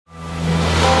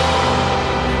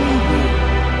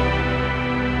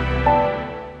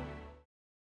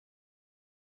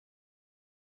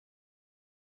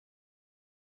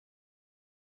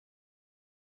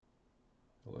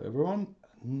everyone.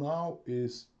 Now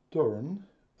is turn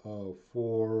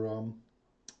for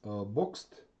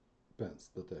boxed pens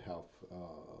that I have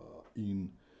in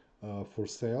for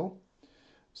sale.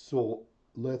 So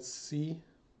let's see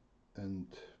and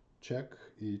check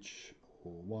each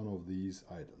one of these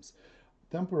items.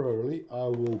 Temporarily, I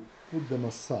will put them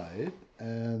aside,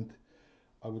 and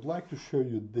I would like to show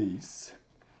you this.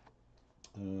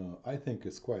 I think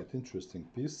it's quite interesting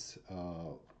piece.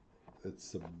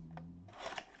 It's a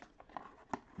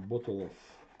bottle of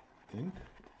ink,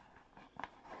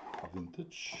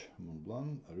 vintage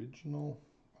Montblanc original.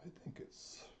 I think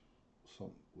it's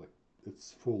some like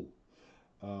it's full.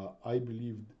 I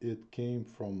believe it came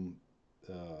from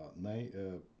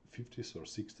 50s or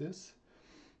 60s.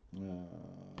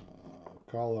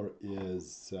 Color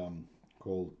is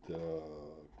called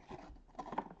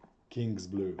King's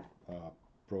Blue.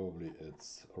 Probably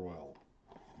it's royal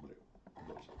blue,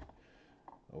 but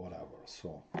whatever.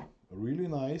 So really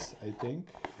nice, I think,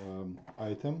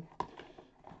 item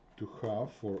to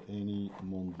have for any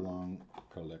Montblanc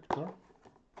collector.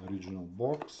 Original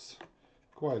box,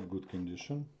 quite good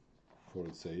condition for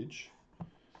its age.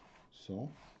 So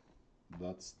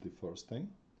that's the first thing.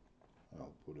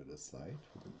 I'll put it aside.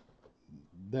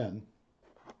 Then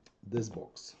this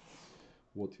box,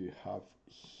 what we have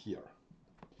here,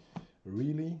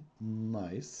 really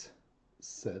nice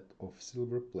set of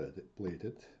silver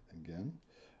plated again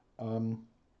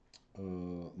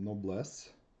Noblesse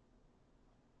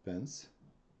pens,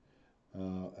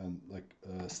 and like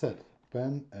set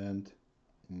pen and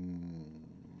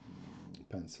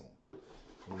pencil.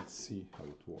 Let's see how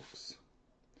it works.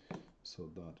 So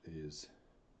that is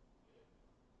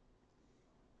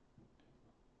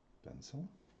pencil,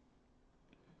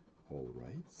 all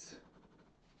right,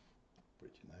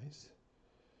 pretty nice.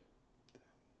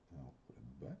 I'll put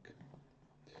it back.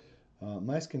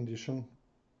 Nice condition,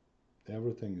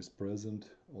 everything is present,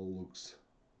 all looks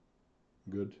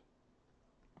good.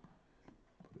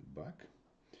 Put it back.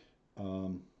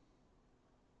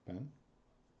 Pen,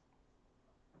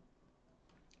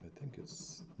 I think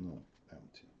it's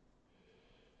empty,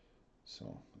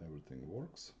 so everything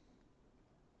works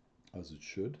as it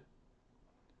should.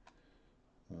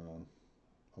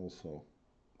 Also,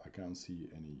 I can't see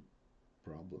any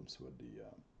problems with the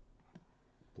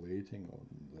plating, or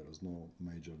there is no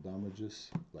major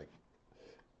damages, like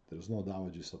there's no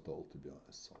damages at all, to be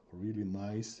honest. So really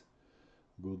nice,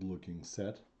 good looking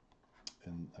set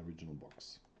in original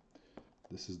box.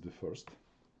 This is the first.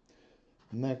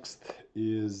 Next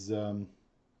is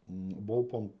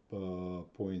ballpoint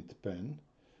pen,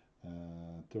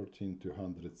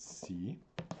 13200C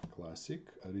classic,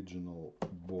 original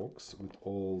box with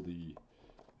all the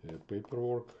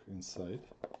paperwork inside.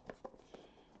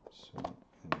 So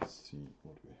let's see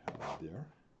what we have there.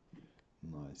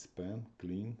 Nice pen,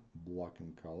 clean, black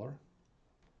in color,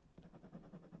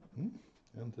 and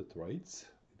it writes.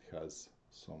 It has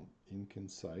some ink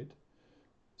inside.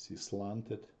 See,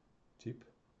 slanted tip,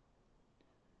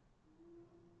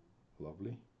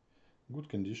 lovely, good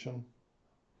condition.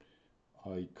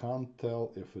 I can't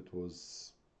tell if it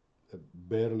was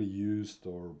barely used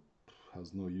or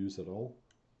has no use at all.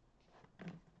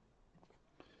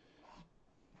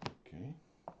 Okay.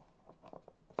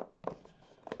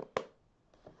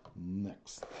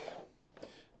 Next,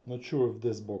 not sure if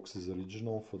this box is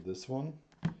original for this one,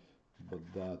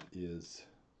 but that is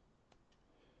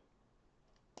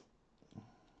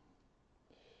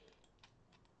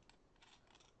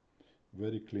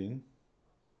very clean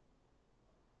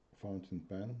fountain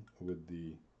pen with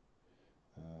the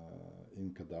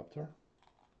ink adapter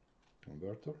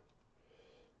converter.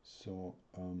 So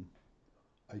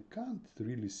I can't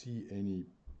really see any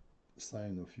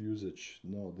sign of usage.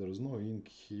 No, there is no ink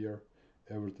here.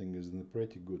 Everything is in a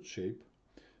pretty good shape.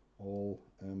 All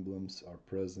emblems are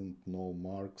present, no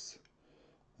marks,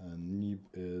 and nib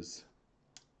is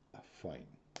fine.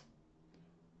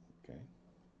 Okay,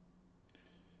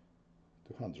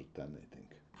 210, I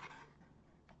think.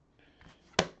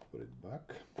 Put it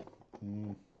back.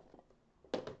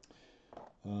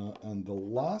 And the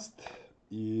last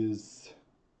is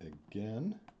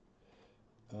again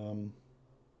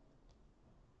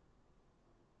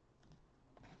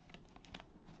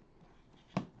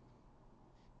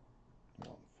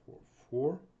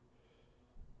 144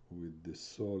 with the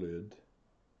solid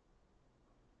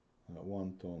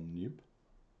one-tone nib.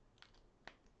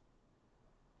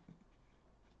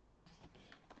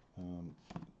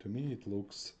 To me it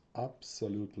looks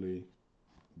absolutely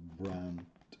brand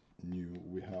new.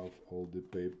 We have all the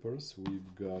papers,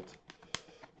 we've got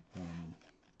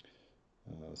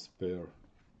a spare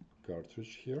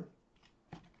cartridge here,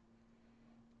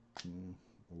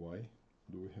 Why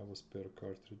do we have a spare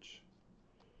cartridge?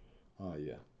 Ah,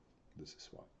 yeah, this is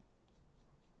why.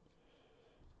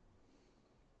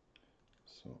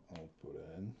 So I'll put it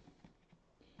in.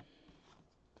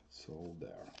 It's all there.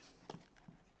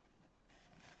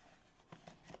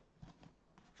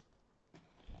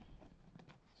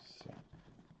 So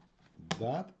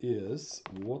that is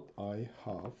what I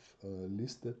have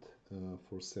listed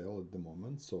for sale at the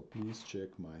moment. So please check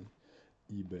my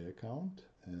eBay account,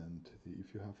 and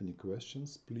if you have any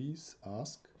questions, please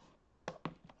ask.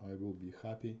 I will be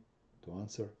happy to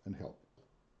answer and help.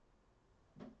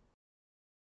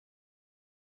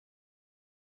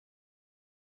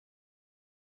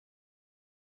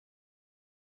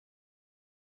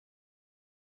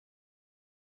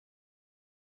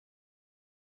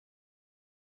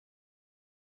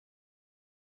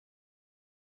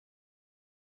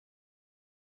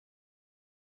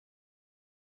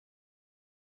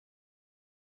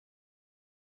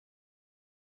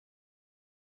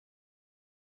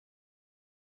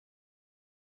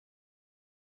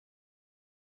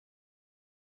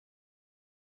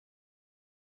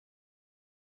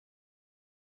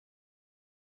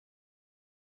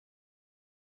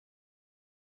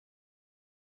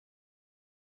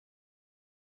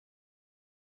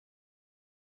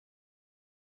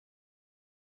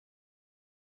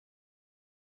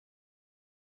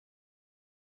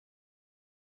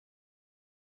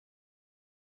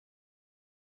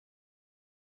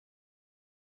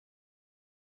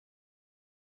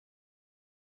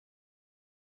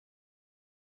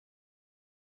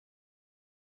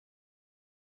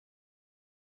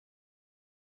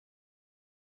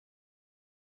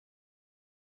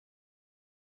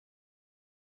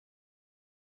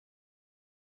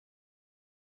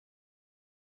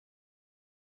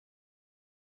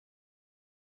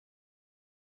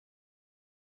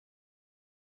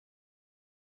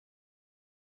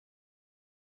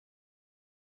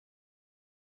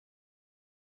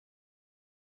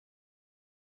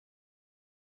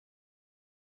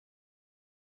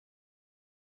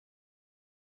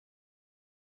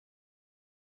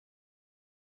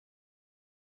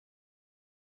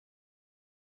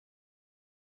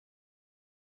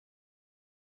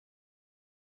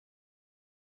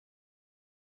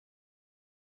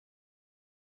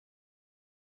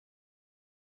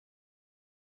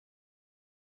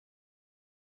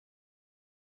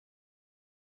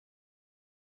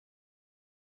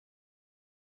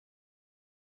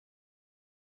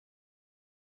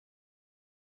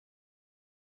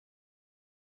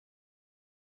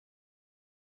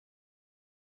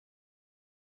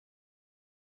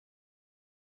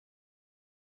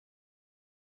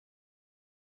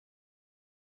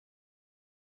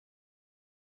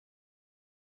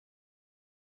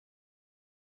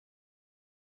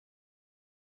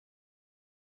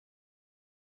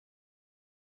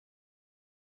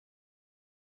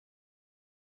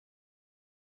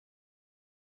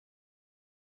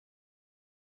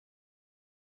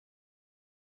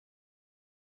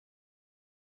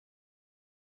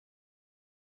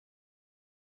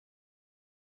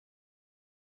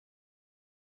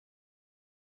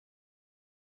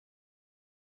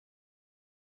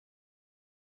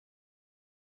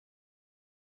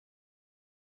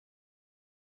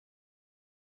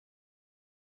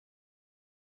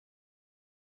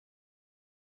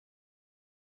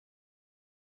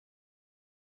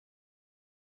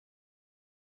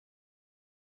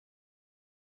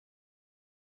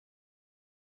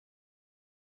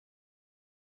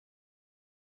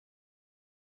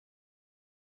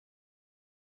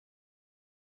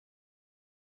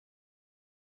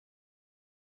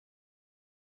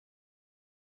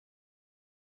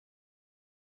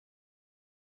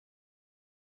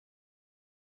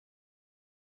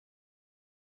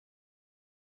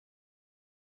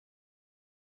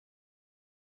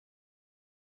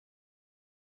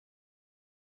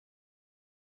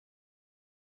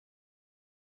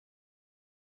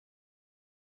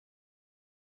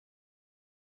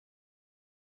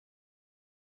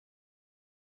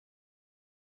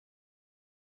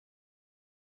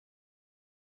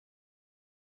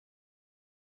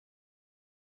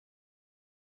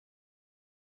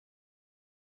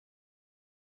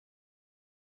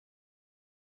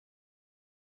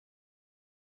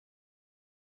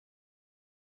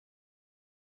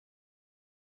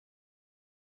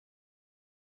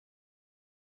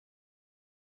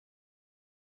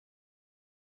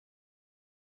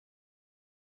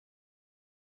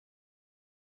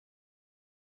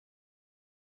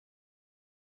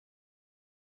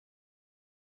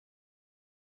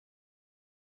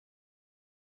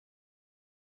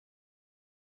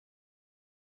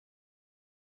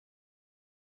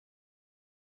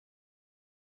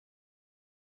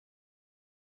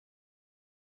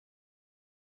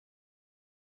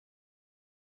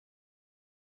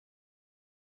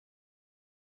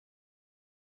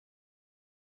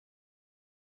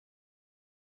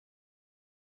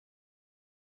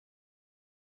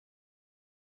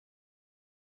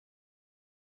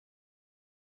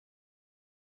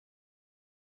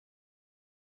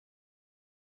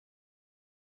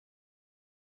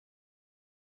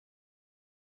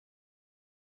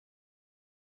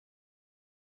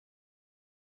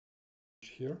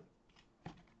 cartridge here.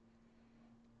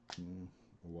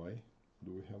 Why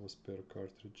do we have a spare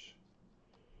cartridge?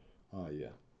 Ah,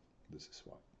 yeah, this is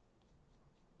why.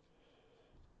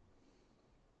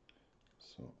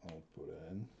 So I'll put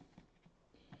it in.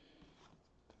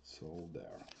 It's all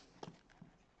there.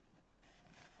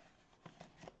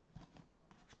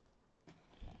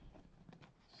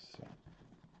 So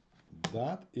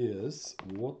that is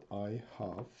what I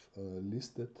have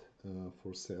listed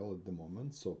for sale at the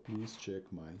moment. So please check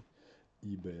my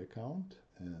eBay account,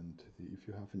 and if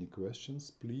you have any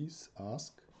questions, please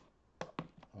ask.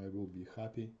 I will be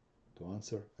happy to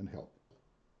answer and help.